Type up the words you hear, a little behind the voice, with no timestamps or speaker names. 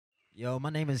Yo,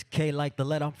 my name is K like the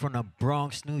lead. I'm from the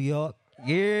Bronx, New York.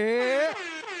 Yeah.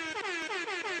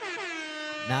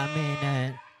 Nah, I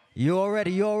mean, you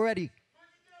already.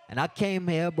 And I came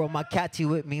here, bro. My catty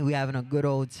with me. We having a good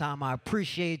old time. I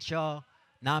appreciate y'all.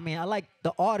 Nah, I mean, I like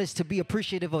the artists to be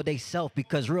appreciative of themselves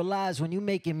because realize when you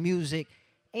making music,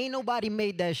 ain't nobody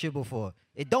made that shit before.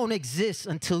 It don't exist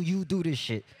until you do this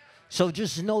shit. So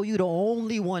just know you the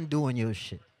only one doing your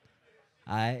shit.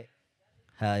 All right?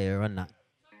 Hell yeah, run that.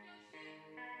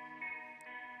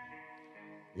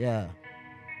 Yeah.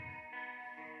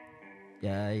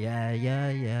 Yeah, yeah,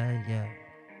 yeah, yeah, yeah.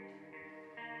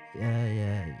 Yeah,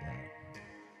 yeah, yeah.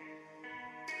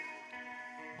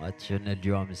 Watching the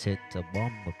drums hit the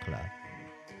bomber clap.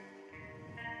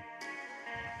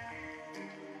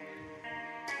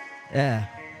 Yeah.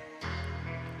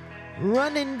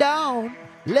 Running down,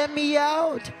 let me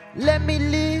out, let me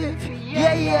live.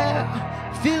 Yeah,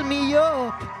 yeah. Fill me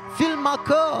up, fill my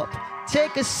cup,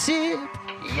 take a sip.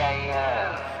 Yeah,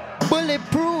 yeah.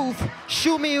 Bulletproof,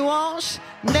 shoot me once,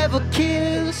 never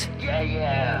kills. Yeah,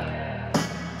 yeah.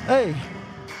 Hey,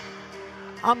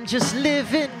 I'm just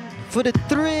living for the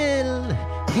thrill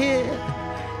here.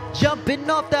 Jumping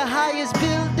off the highest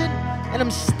building, and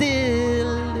I'm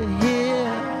still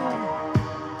here.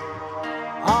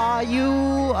 Are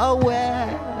you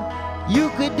aware? You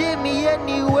could hear me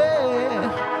anywhere.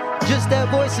 Just that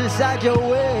voice inside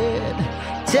your head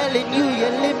telling you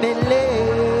you're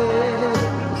limitless.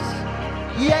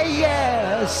 Yeah,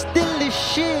 yeah, still the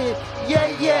shit. Yeah,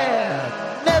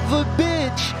 yeah, never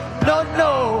bitch. No,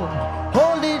 no,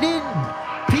 hold it in,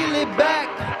 peel it back,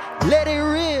 let it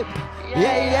rip.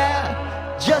 Yeah,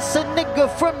 yeah, just a nigga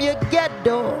from your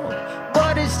ghetto.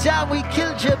 But it's time we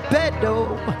killed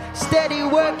Geppetto. Steady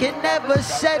working never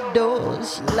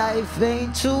settles. Life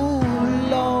ain't too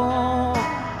long.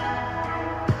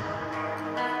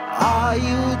 Are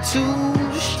you too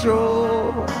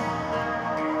strong?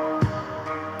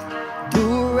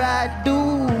 Do right,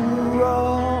 do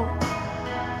wrong.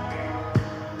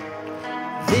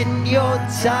 Then your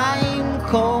time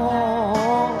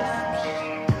comes.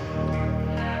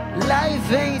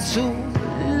 Life ain't too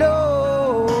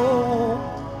long.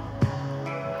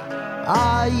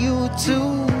 Are you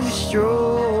too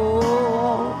strong?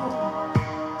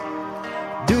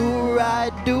 Do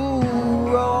right, do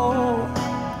wrong.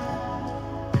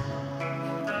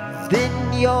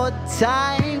 Then your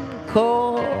time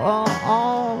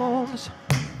comes.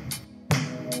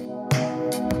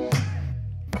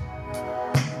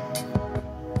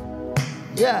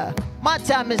 Yeah, my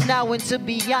time is now, and to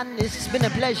be honest, it's been a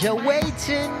pleasure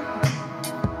waiting.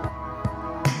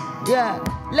 Yeah,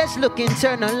 let's look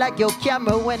internal like your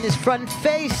camera when it's front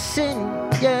facing.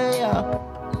 Yeah, yeah.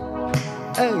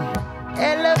 Hey,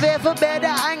 elevate for better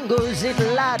angles, it's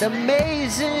a lot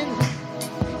amazing.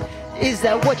 Is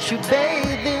that what you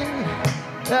bathing?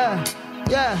 Yeah,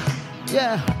 yeah,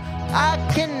 yeah. I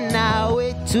cannot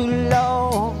wait too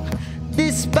long.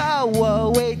 This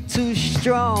power way too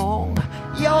strong.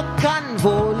 Your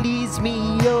convo leads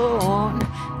me on.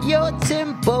 Your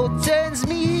tempo turns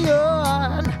me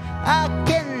on. I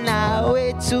cannot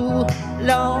wait too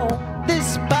long.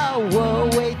 This power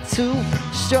way too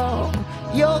strong.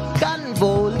 Your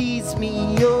convo leads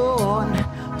me on.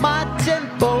 My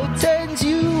tempo turns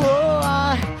you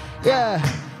on. Yeah.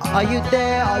 Are you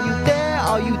there? Are you there?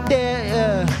 Are you there?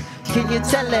 Yeah. Can you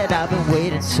tell that I've been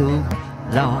waiting too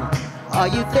long? Are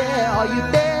you there? Are you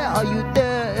there? Are you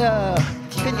there? Yeah.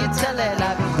 Can you tell that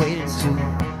I've been waiting too?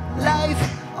 Life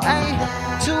ain't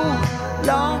too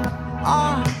long.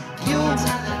 Are you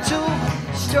too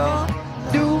strong?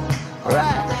 Do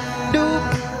right, do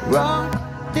wrong.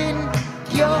 Then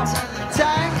your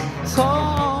time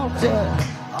comes.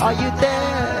 Are you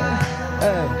there?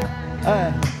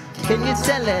 Can you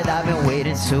tell that I've been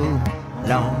waiting too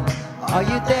long? Are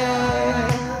you there?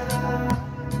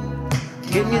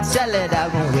 Can you tell that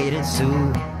I've been waiting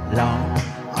too long?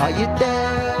 Are you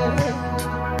there?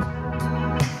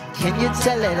 Can you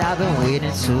tell that I've been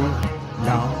waiting too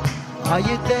long? Are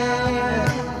you there?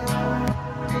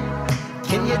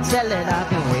 Can you tell that I've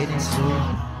been waiting too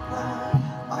long?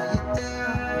 Are you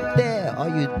there? Are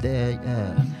you there?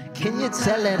 Yeah. Can you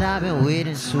tell that I've been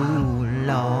waiting too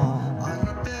long?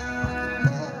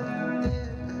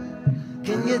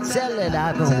 Can you tell that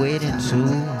I've been waiting too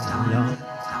long?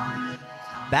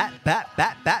 Back, back,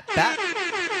 back, back, back.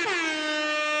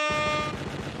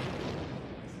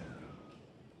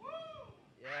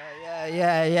 Yeah,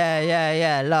 yeah, yeah, yeah,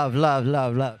 yeah. Love, love,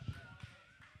 love, love.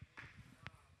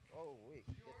 Oh, wait,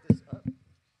 get this up.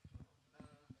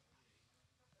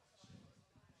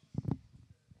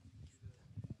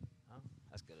 Huh?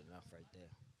 That's good enough right there.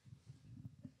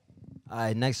 All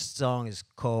right, next song is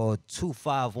called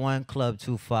 251, Club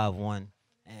 251.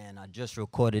 And I just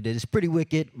recorded it. It's pretty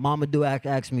wicked. Mama do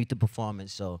asked me to perform it,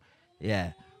 so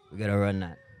yeah, we gotta run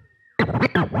that.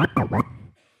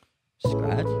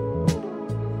 Scratch.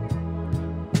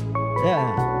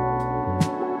 Yeah.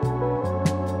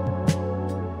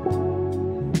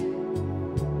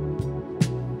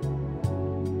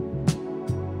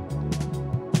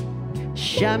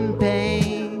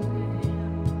 Champagne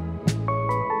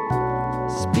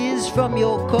spills from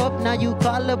your cup, now you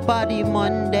call the body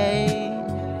Monday.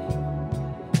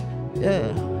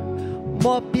 Yeah.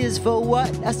 More pills for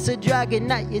what? That's a dragon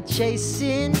that you're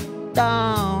chasing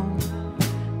down,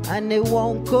 and it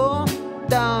won't go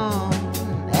down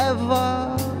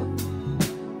ever.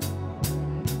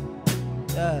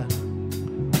 Yeah.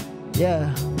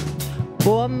 Yeah.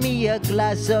 Pour me a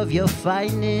glass of your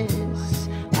finest.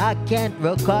 I can't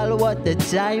recall what the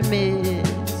time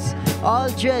is. All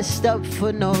dressed up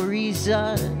for no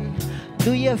reason.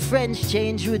 Do your friends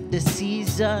change with the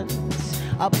seasons?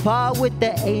 Apart with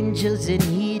the angels in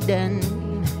Eden.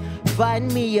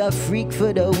 Find me a freak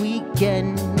for the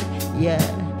weekend. Yeah,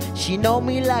 she know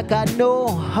me like I know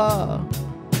her.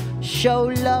 Show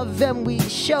love and we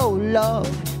show love.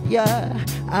 Yeah,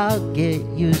 I'll get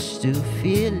used to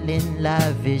feeling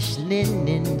lavish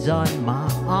linens on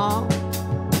my arm.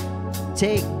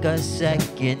 Take a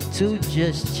second to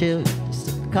just chill, just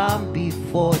to calm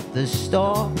before the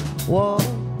storm. Whoa,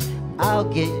 I'll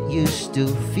get used to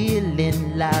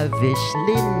feeling lavish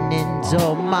linens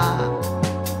on my.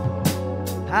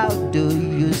 How do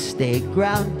you stay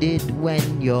grounded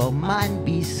when your mind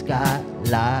be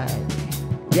skylight?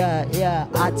 Yeah, yeah,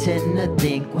 I tend to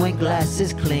think when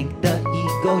glasses clink, the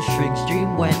ego shrinks,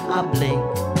 dream when I blink.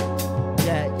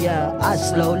 Yeah, yeah, I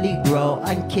slowly grow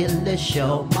and kill the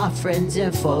show. My friends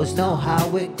and foes know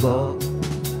how it goes.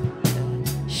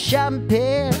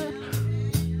 Champagne,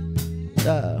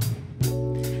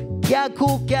 can't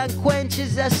cool, can't quench.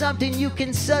 Is that something you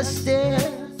can sustain?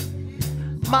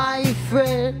 My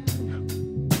friend,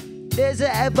 there's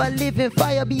an ever-living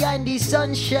fire behind these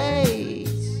sunshades.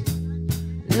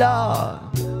 Lord,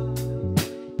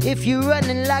 if you're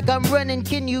running like I'm running,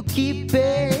 can you keep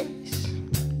pace?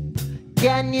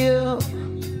 Can you?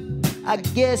 I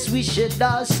guess we should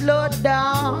all slow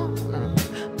down.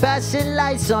 Passing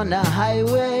lights on the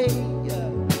highway.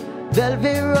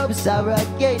 Velvet ropes are a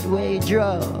gateway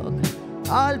drug.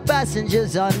 All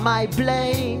passengers on my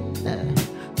plane,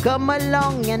 come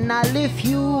along and I'll lift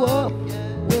you up.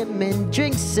 Women,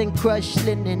 drinks and crushed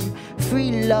linen,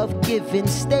 free love giving,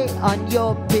 stay on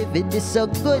your pivot. It's a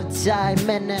good time,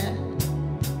 man.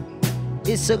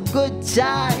 It's a good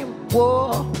time,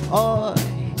 whoa.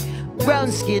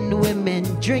 Brown skinned women,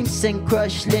 drinks and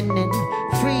crushed linen,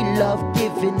 free love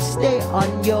giving, stay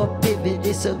on your pivot.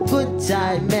 It's a good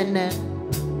time, man.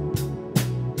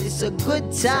 It's a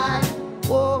good time,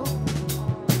 whoa.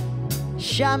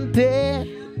 Champagne.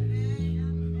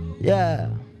 Yeah.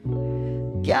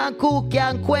 Can't cool,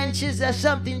 can't quench. Is that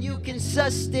something you can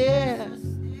sustain?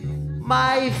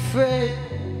 My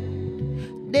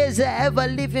friend, there's an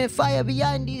ever-living fire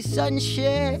behind these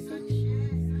sunshades.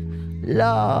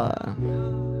 Lord,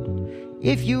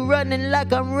 if you running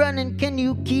like I'm running, can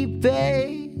you keep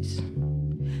pace?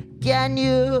 Can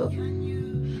you?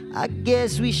 I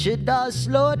guess we should all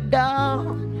slow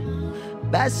down.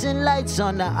 Passing lights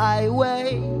on the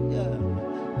highway.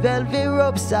 Velvet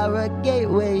ropes are a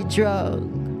gateway drug.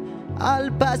 All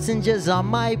passengers on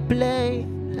my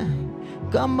plane,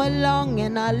 come along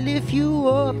and I'll lift you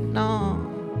up now.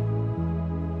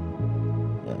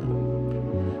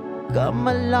 Come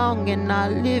along and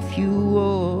I'll lift you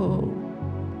up.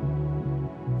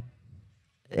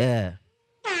 Yeah.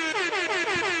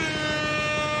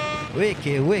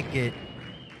 Wicked, wicked.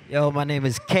 Yo, my name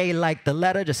is K like the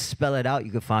letter. Just spell it out.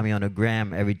 You can find me on the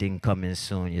gram. Everything coming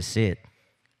soon. You see it.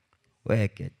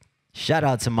 Wicked. Shout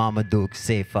out to Mama Duke,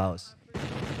 Safehouse.